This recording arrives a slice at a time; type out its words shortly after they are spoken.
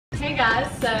Hey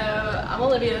guys, so I'm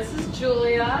Olivia, this is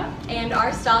Julia, and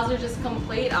our styles are just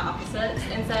complete opposites,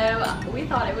 and so we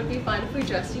thought it would be fun if we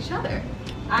dressed each other.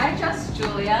 I dressed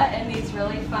Julia in these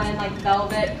really fun like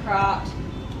velvet cropped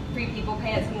Free People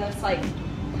pants in this like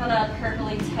kind of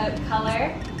purpley taupe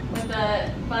color with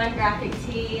a fun graphic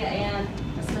tee and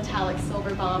this metallic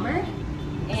silver bomber,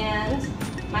 and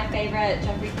my favorite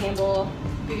Jeffrey Campbell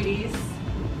booties,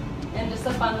 and just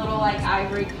a fun little like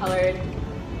ivory colored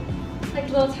like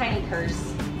little tiny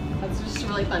purse. That's just a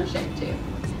really fun shape too.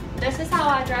 This is how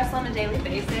I dress on a daily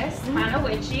basis, kind of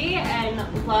witchy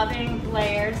and loving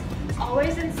layers,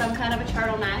 always in some kind of a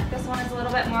turtleneck. This one is a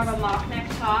little bit more of a mock neck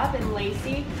top and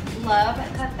lacy. Love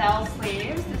Cathel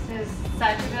sleeves. This is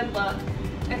such a good look.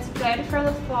 It's good for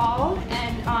the fall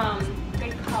and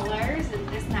good colors, and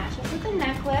this matches with the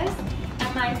necklace.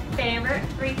 And my favorite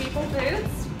Free People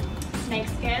boots,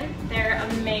 snakeskin. They're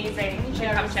amazing. You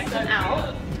should come check them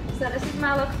out. So this is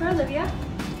my look for Olivia.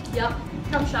 Yep.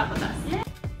 Come shop with us. Yeah.